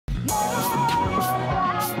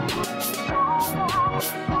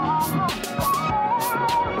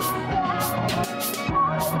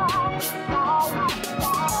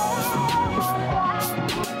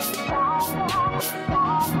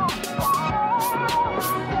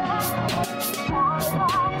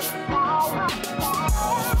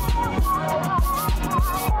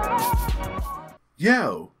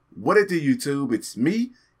Yo, what it do, YouTube? It's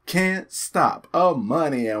me, Can't Stop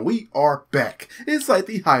Money, and we are back. It's like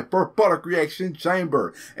the hyperbolic reaction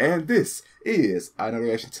chamber, and this is another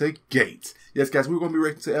reaction to Gate. Yes, guys, we're going to be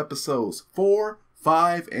reacting to episodes 4,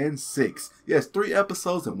 5, and 6. Yes, 3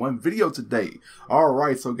 episodes in 1 video today.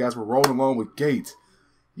 Alright, so guys, we're rolling along with Gate.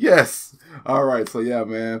 Yes! Alright, so yeah,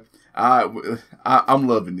 man. I'm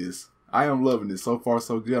loving this. I am loving this. So far,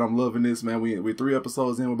 so good. I'm loving this, man. We're 3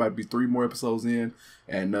 episodes in. We're about to be 3 more episodes in.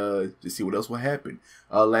 And just see what else will happen.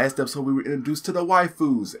 Last episode, we were introduced to the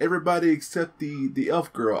waifus. Everybody except the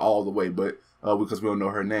elf girl all the way, but because we don't know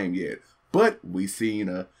her name yet. But we seen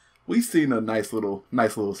a nice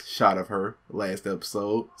little shot of her last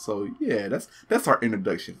episode. So yeah, that's our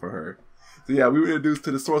introduction for her. So yeah, we were introduced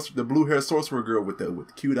to the blue-haired sorcerer girl with the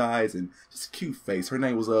cute eyes and just a cute face. Her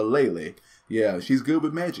name was Lele. Yeah, she's good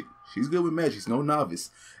with magic. She's good with magic. She's no novice.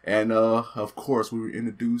 And of course, we were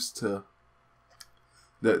introduced to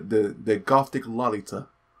the gothic Lolita.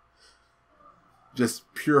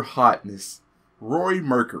 Just pure hotness. Rory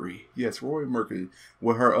Mercury. Yes, Rory Mercury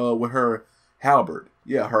with her halberd.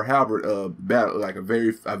 Yeah, her halberd battle like a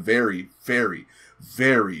very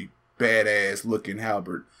badass looking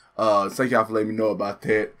halberd. Thank y'all for letting me know about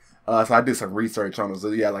that. So I did some research on it.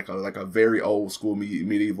 So yeah, like a very old school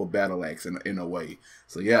medieval battle axe in a way.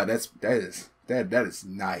 So yeah, that is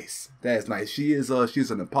nice. That is nice. She's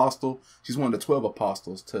an apostle. She's one of the 12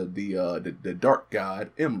 apostles to the dark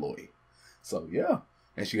god Emloy. So yeah,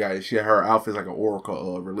 and she had her outfit like an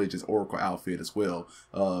oracle, religious oracle outfit as well.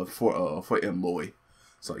 For Emloy.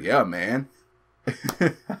 So yeah, man.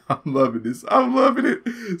 I'm loving this. I'm loving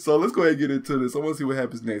it. So let's go ahead and get into this. I want to see what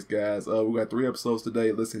happens next, guys. We got 3 episodes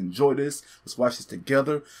today. Let's enjoy this. Let's watch this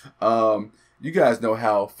together. You guys know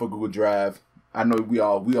how for Google Drive, I know we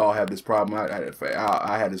all have this problem. I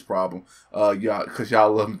had this problem. Y'all, because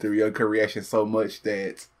y'all love the UNCUT reaction so much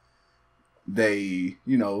that they,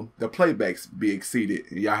 the playbacks be exceeded.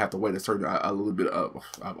 Y'all have to wait a little bit of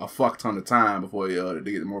a fuck ton of time before they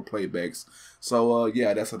get more playbacks. So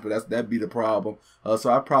yeah, that'd be the problem.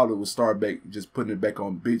 So I probably would start back just putting it back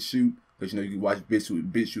on BitChute, because you can watch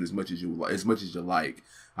BitChute as much as you like.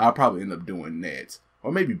 I'll probably end up doing that,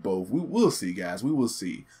 or maybe both. We'll see, guys. We will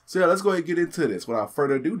see. So yeah, let's go ahead and get into this. Without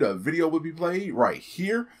further ado, the video will be played right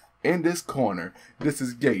here in this corner. This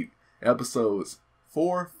is Gate episodes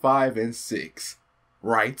 4, 5, and 6.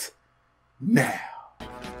 Right now.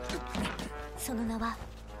 Shuka?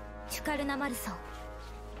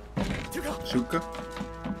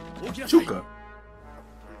 Shuka?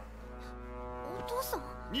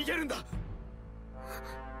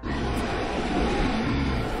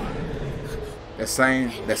 That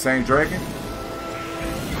same dragon?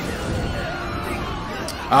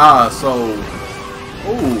 Ah, so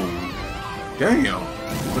oh damn.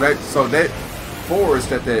 So that forest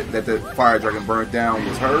that the fire dragon burned down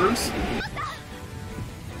was hers?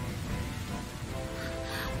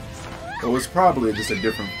 It was probably just a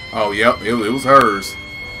different... Oh, yep, it was hers.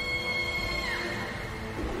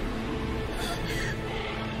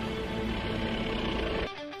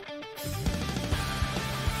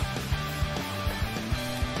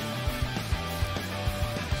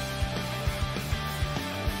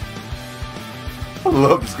 I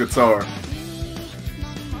love this guitar.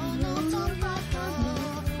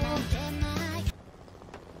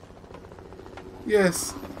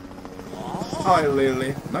 Yes. Hi,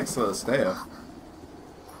 Lily. Nice staff.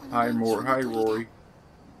 Hi, Rory.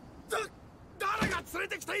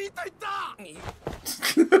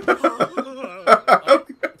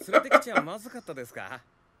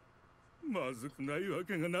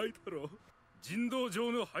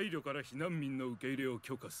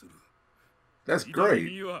 That's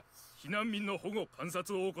great.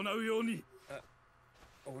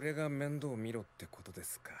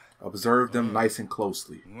 Observe them nice and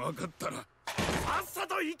closely.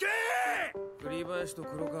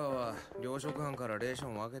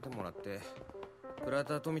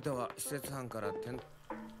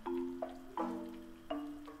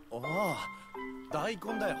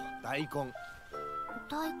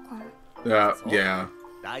 Yeah.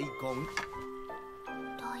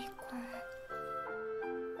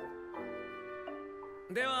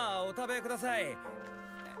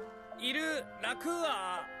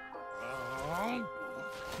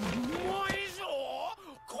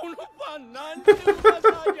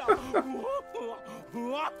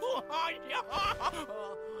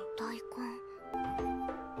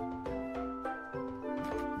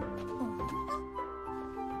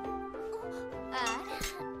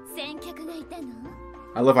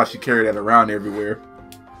 I love how she carried that around everywhere.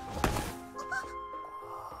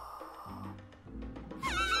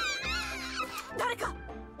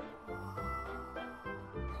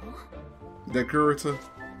 That Kurita?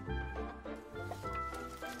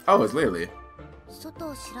 Oh, it's Lily. 外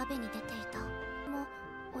を調べに出ていた。も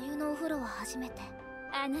うお湯のお風呂は初めて。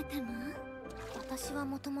あなたも？私は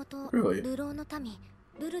もともと流浪の民、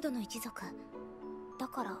ルルドの一族。だ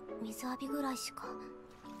から水浴びぐらいしか。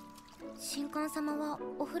神官様は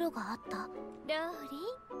お風呂があった。ロー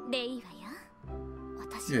リーでいいわよ。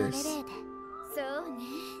私はレレーで。そうね。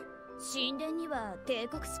神殿には帝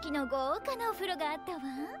国式の豪華なお風呂があったわ。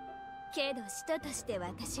けど使徒として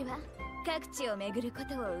私は各地を巡るこ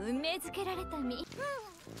とを運命づけられた身。し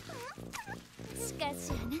か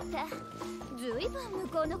しあなた、ずいぶん向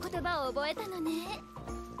こうの言葉を覚えたのね。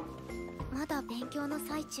まだ勉強の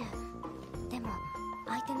最中。でも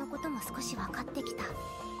相手のことも少し分かってきた。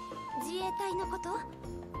自衛隊のこと？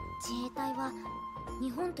自衛隊は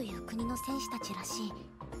日本という国の戦士たちらしい。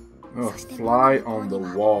そしてfly on the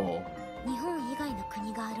wall。日本以外の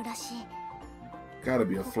国があるらしい。Gotta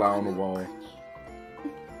be a fly on the wall。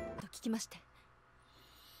と聞きまして。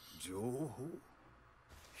情報？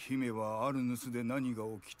姫はアルヌスで何が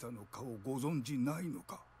起きたのかをご存じないの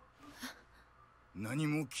か？何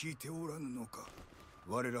も聞いておらぬのか？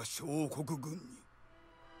我ら小国軍に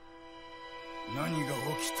何が起きたのか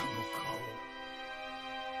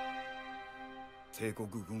を。帝国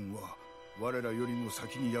軍は我らよりも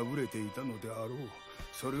先に敗れていたのであろう。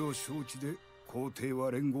それを承知で皇帝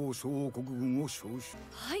は連合小王国軍を招集。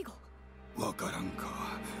背後？わからんか。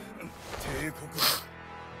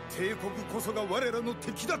帝国こそが我らの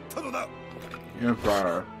敵だったのだ。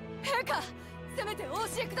Empire。陛下、せめてお教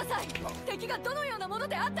えください。敵がどのようなもの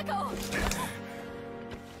であったかを。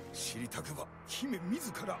知りたくば姫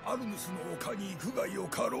自らアルヌスの丘に行くがよ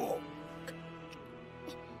かろ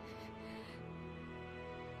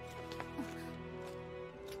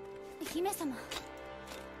う。姫様。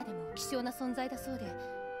でも希少な存在だそうで、よ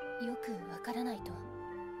くわからないと。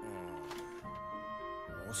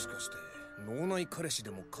もしかして脳内彼氏で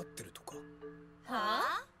も飼ってるとか？は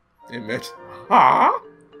あ？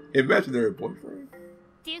 Imaginary boyfriend？ っ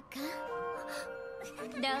ていうか、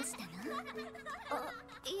どうしたの？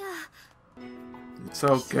いや。It's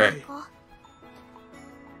okay。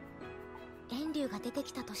遠慮が出て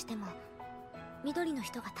きたとしても、緑の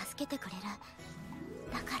人が助けてくれる。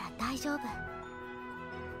だから大丈夫。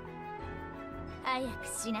早く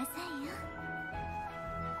しなさいよ。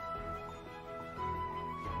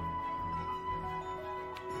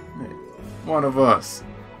One of us.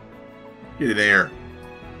 Get in there.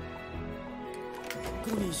 こ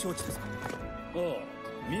こに承知ですか？ああ、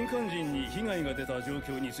民間人に被害が出た状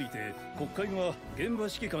況について国会が現場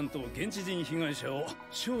指揮官と現地人被害者を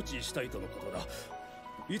招致したいとのことだ。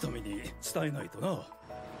伊丹に伝えないとな。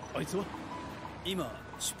あいつは今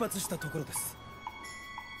出発したところです。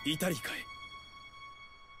イタリカへ。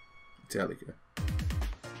イタリカ。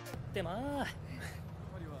でまあ。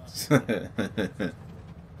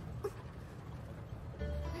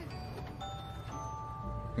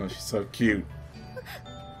Oh, she's so cute.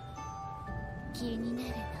 気になる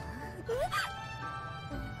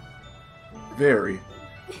の？ Very.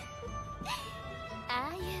 あ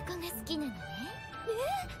あいう子が好きなのね。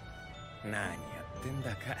何やってん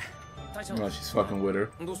だか。Oh, she's fucking with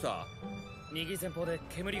her. どうした？右前方で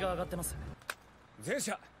煙が上がってます。全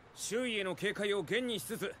車周囲への警戒を厳にし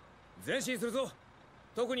つつ前進するぞ。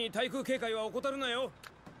特に対空警戒は怠るなよ。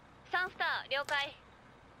3スター了解。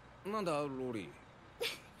なんだローリー。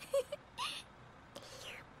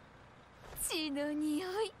血の匂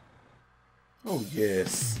い。Oh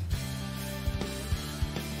yes.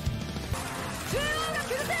 中央がク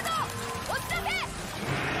ルセード、落ちなせ。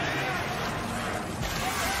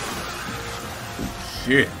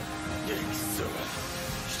Shit.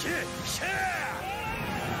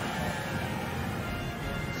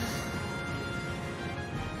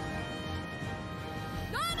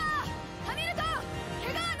 ノーマー、ハミルトン、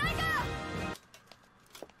怪我はないか？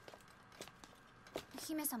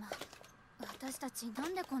姫様、私たちな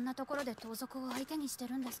んでこんなところで盗賊を相手にして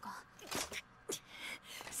るんですか？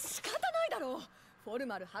仕方ないだろう。フォル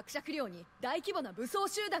マル伯爵領に大規模な武装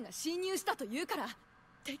集団が侵入したというから、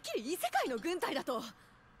てっきり異世界の軍隊だと。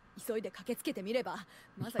急いで駆けつけてみれば、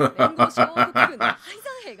まさか連合小王国軍の廃山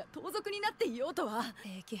兵が盗賊になっていようとは。正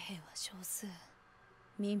規兵は少数、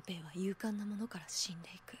民兵は勇敢な者から死んで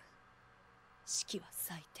いく。士気は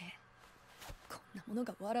最低。こんなもの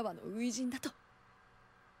がわらわの初陣だと。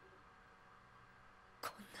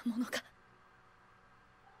こんなものが。よ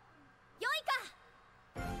いか。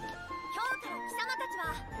今日から貴様たちは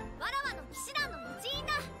わらわの騎士団の一員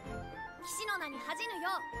だ。騎士の名に恥じぬよ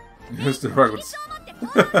う。Mr. Ruggles.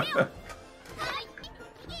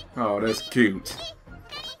 Oh, that's cute.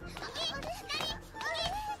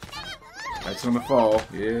 That's gonna fall.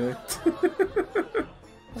 Yeah.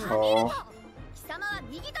 Oh. 貴様は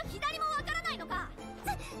右と左もわからないのか。す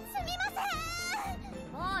みません。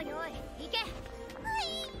おいおい、行け。はい。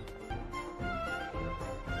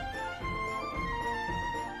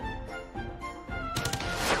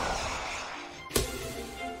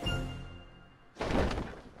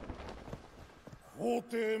皇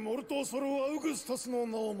帝モルトソロ・アウグスタスの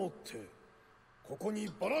名をもってここに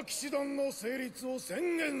バラ騎士団の成立を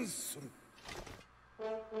宣言する。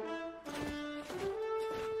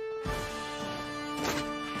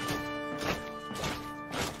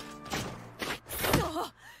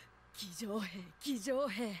騎乗兵、騎乗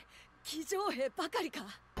兵、騎乗兵ばかりか。よ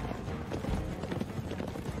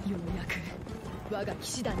うやく我が騎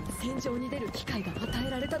士団に戦場に出る機会が与え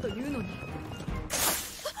られたというのに。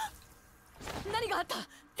何があった？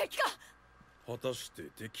敵か？果たして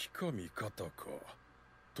敵か味方か。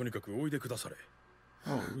とにかくおいでくだされ。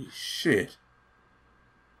Holy shit.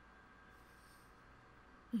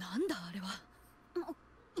 なんだあれは。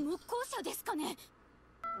木工車ですかね。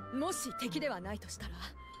もし敵ではないとしたら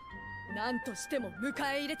何としても迎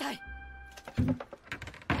え入れたい。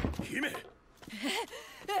姫。よく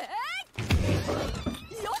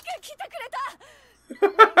来てくれた。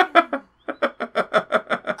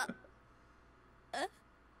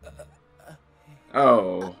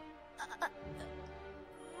Oh.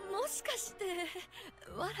 もしかして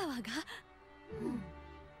わらわが。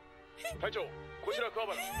隊長、こちら桑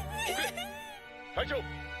原。隊長。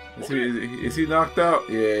Is he knocked out?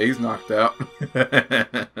 Yeah, he's knocked out.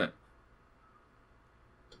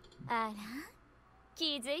 あら、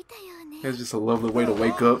気づいたよね。 That's just a lovely way to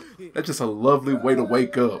wake up. That's just a lovely way to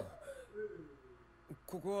wake up.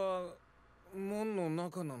 ここは門の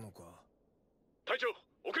中なのか。隊長、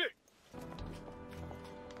遅れ。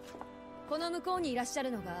この向こうにいらっしゃ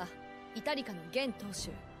るのがイタリカの現当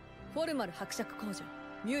主フォルマル伯爵公女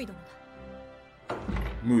ミュイ殿だ。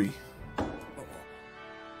ムイ。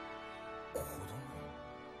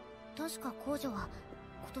確か公女は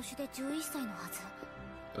今年で11歳のはず。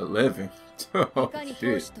11. いかに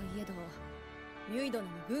当主といえどミュイ殿に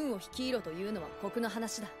軍を率いろというのは酷な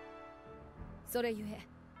話だ。それゆえ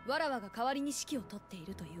わらわが代わりに指揮を執ってい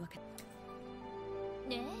るというわけ。ね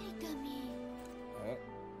え、イタミ。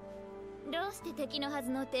どうして敵のはず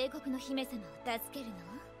の帝国の姫様を助けるの？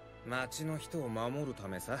町の人を守るた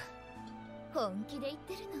めさ。本気で言っ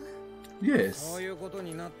てるの？ Yes. そういうこと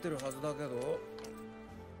になってるはずだけど。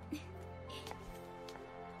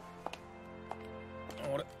あ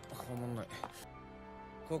れ、はまんない。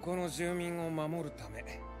ここの住民を守るた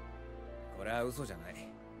め。これは嘘じゃない。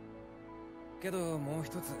けどもう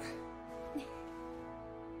一つ。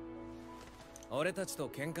俺たちと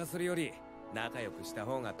喧嘩するより仲良くした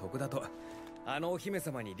方が得だとあのお姫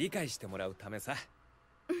様に理解してもらうためさ。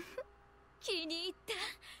気に入った。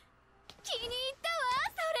気に入ったわ、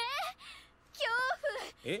それ。恐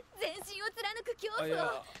怖。全身を貫く恐怖をあ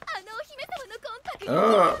のお姫様のコンパクトに飲み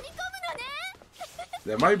込むのね。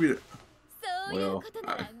That might be the... そういうこと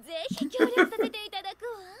ならぜひ協力させていただくわ。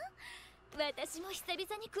私も久々に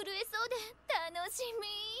震えそうで楽し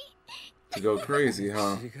み。To go crazy,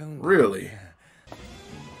 huh? Really?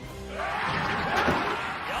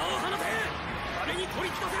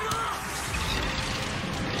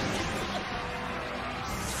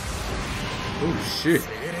 Oh shit.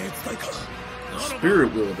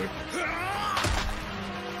 Spirit wielder.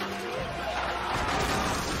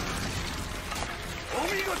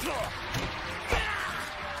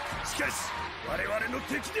 しかし我々の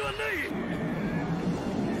敵ではない。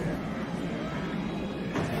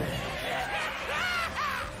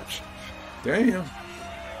Damn.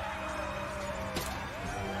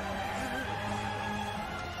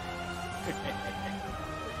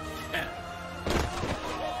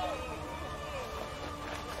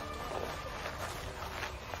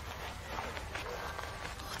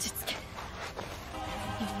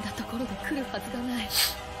来るはずがない。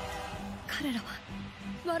彼らは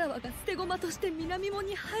わらわが捨て駒として南門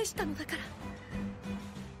に配したのだから。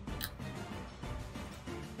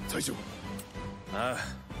隊長。あ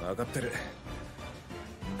あ、分かってる。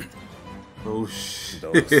Oh shit.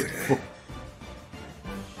 どうする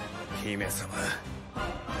姫様。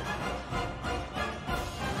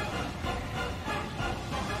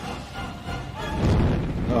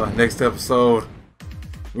Next episode.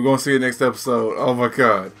 We're gonna see it next episode. Oh my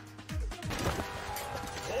god.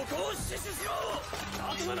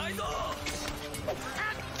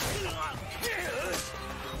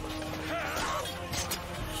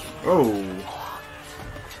 Oh.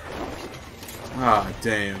 Ah,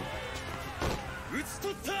 damn. 討ち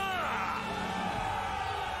取った。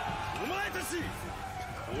お前たち、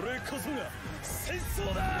俺こそが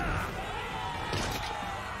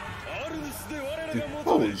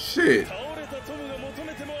Holy shit.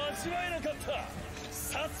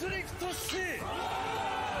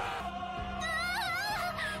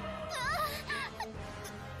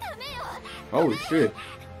 Holy shit.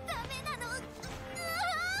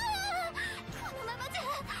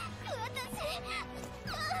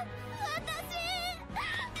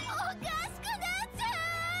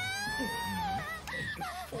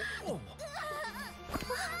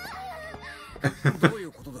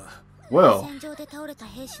 Well.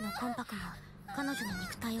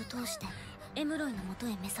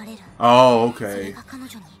 Oh, okay. That's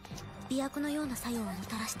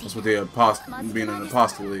what the being an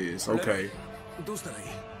apostle is. Okay.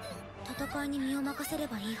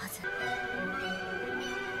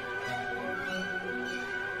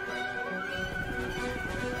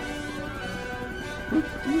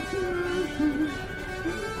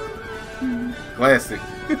 Classic.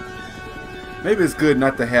 Maybe it's good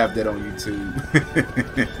not to have that on YouTube.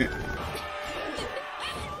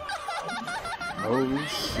 Oh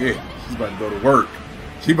shit. She's about to go to work.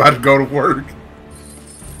 She about to go to work.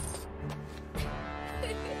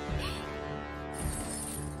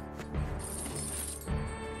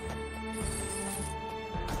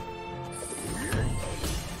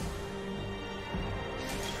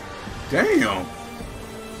 Damn.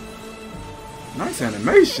 Nice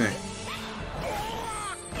animation.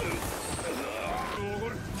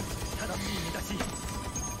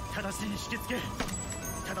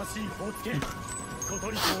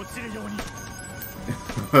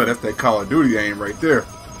 That's that Call of Duty aim right there.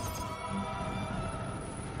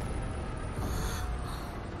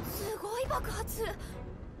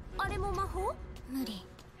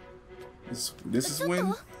 This is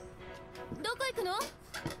when.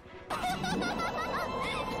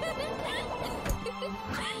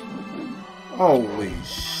 Holy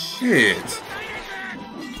shit.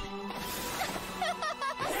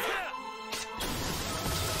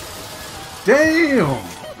 Damn!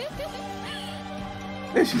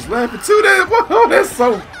 And she's laughing too. Oh,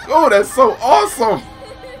 that's so awesome.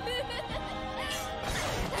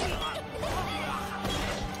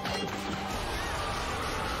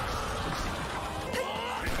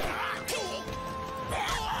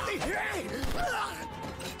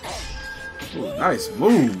 Ooh, nice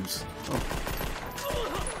moves.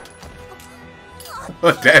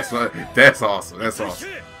 Oh. That's awesome. That's awesome.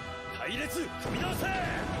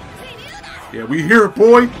 Yeah, we here,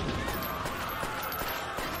 boy.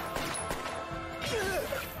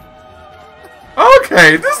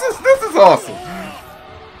 Okay, this is awesome.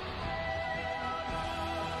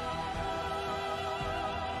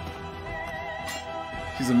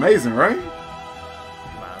 She's amazing, right?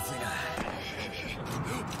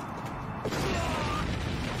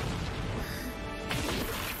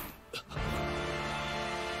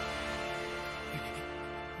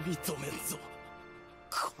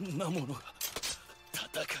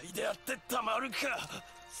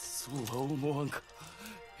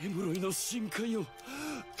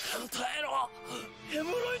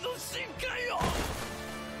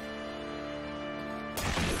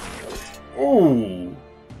 Oh.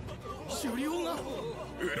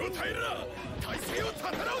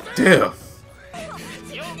 Death.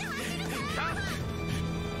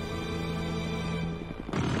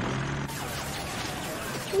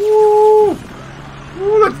 Ooh.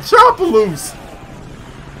 Ooh, let the chopper loose.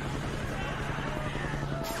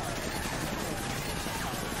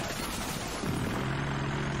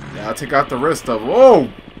 Yeah, I'll take out the rest of them. Oh,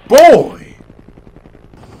 boy.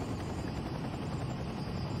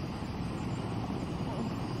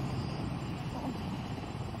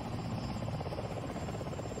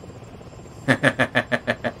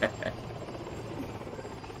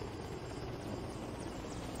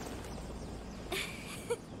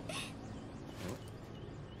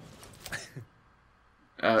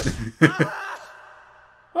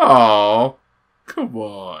 Oh, come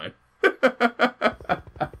on.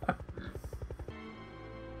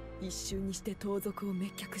 一瞬にして盗賊を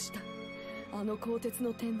滅却したあの鋼鉄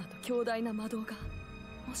の天魔と強大な魔導が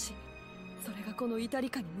もしそれがこのイタリ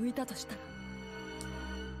カに向いたとしたら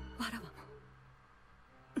わらわ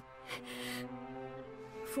も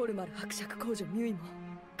フォルマル伯爵公女ミュイも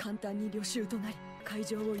簡単に旅衆となり会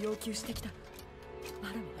場を要求してきたわら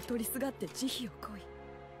わは取りすがって慈悲を乞い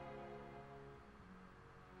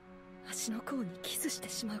足の甲にキスして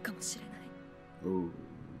しまうかもしれない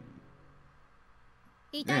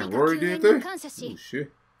イタリカ救援に感謝し、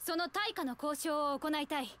その対価の交渉を行い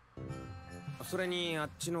たい。それにあっ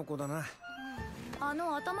ちの子だな。あ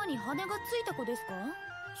の頭に羽がついた子ですか？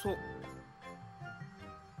そう。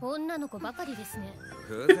女の子ばかりですね。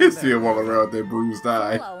 He's still walking around with that bruised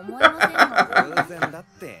eye. 偶然だっ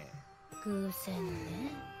て。偶然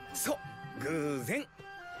ね。そう、偶然。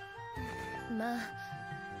まあ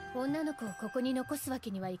女の子をここに残すわ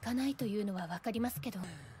けにはいかないというのはわかりますけど。こ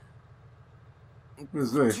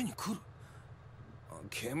っちに来る。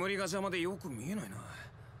煙が邪魔でよく見えないな。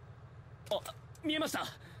あ、見えました。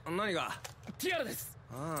何が？ティアラです。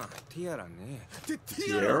ああ、ティアラね。テ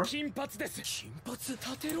ィアラ金髪です。金髪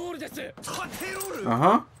縦ロールです。縦ロ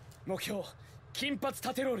ール。目標金髪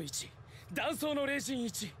縦ロール1、断層の霊人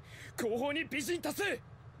1、後方に美人多数。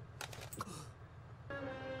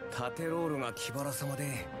縦ロールが木原様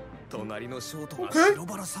で、隣のショートが白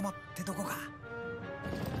原様ってとこか。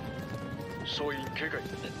総員警戒。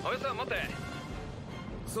おやさん待って。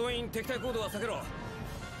総員敵対行動は避けろ。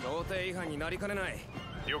協定違反になりかねない。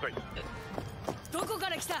了解。どこか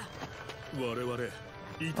ら来た？我々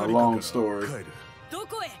イタ A リ long カから story. 帰る。ど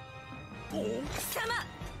こへ？貴様、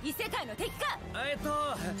異世界の敵か？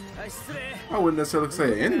失礼。 I wouldn't necessarily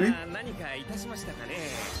say an enemy. 何かいたしましたかね。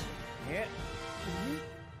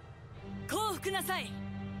降伏なさい。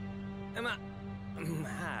ま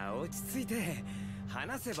あ落ち着いて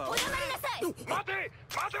話せば。おやめなさい。待て待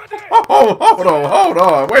て待て。Oh, hold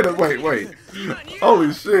on. Wait.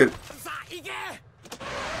 Holy shit. さあ行け。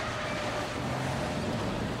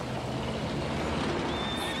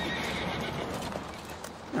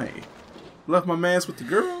Hey, left my mans with the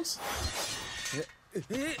girls?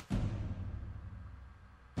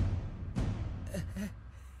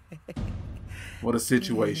 What a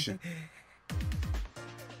situation.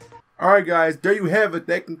 Alright guys, there you have it.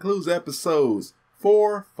 That concludes episodes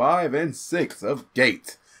 4, 5, and 6 of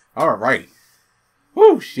Gate. Alright.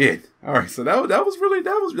 Whoo, shit. Alright, so that was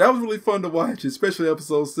really fun to watch, especially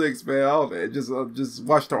episode 6, man. I just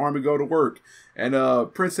watch the army go to work. And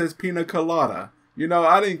Princess Pina Colada. You know,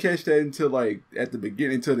 I didn't catch that until like at the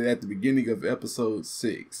beginning of episode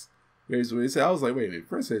 6. Here's what it said. I was like, wait a minute,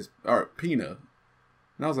 Princess or Pina.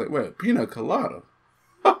 And I was like, wait, Pina Colada.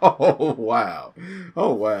 Oh wow.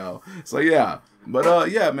 So yeah.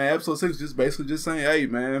 But yeah, man, episode 6 just basically just saying, hey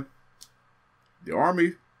man, the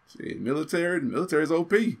army, the military is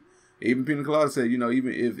OP. Even Pina Colada said, you know,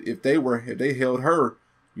 even if they held her,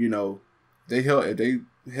 you know, if they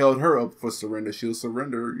held her up for surrender, she'll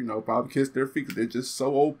surrender, you know, probably kiss their feet because they're just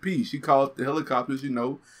so OP. She called the helicopters, you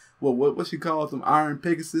know, what she called them, Iron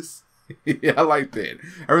Pegasus. Yeah, I like that.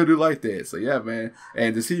 I really do like that. So yeah, man.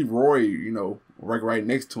 And to see Roy, you know, right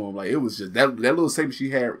next to him, like it was just that little segment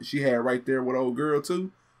she had right there with old girl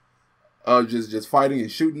too. Just fighting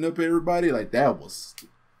and shooting up everybody, like that was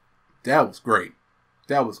great.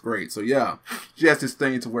 That was great. So yeah, she has this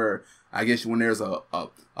thing to where I guess when there's a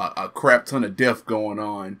crap ton of death going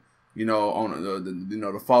on, you know, on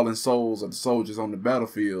the fallen souls of the soldiers on the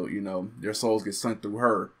battlefield, you know, their souls get sent through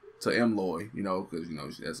her to Emloy, you know, because you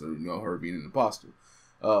know that's her being an apostle,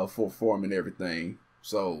 for him and everything.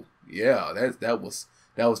 So yeah, that was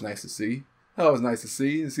nice to see. That was nice to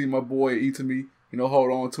see and see my boy Itami, you know,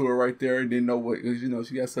 hold on to her right there and didn't know what, you know,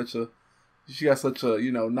 she got such a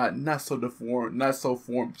you know not so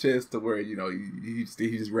formed chest to where, you know, he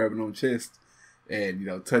just grabbing on chest and, you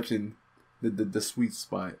know, touching the sweet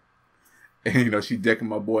spot, and you know she decking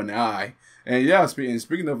my boy in the eye. And yeah,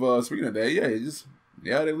 speaking of that,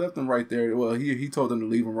 yeah, they left him right there. Well, he told them to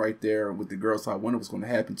leave him right there with the girl, so I wonder what's going to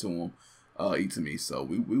happen to him, Itami. So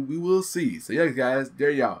we will see. So yeah, guys, there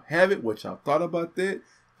y'all have it. What y'all thought about that?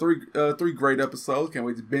 Three great episodes. Can't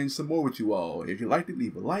wait to binge some more with you all. If you liked it,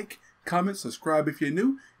 leave a like, comment, subscribe if you're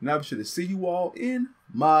new, and I'll be sure to see you all in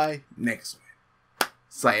my next one.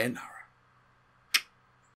 Sayonara.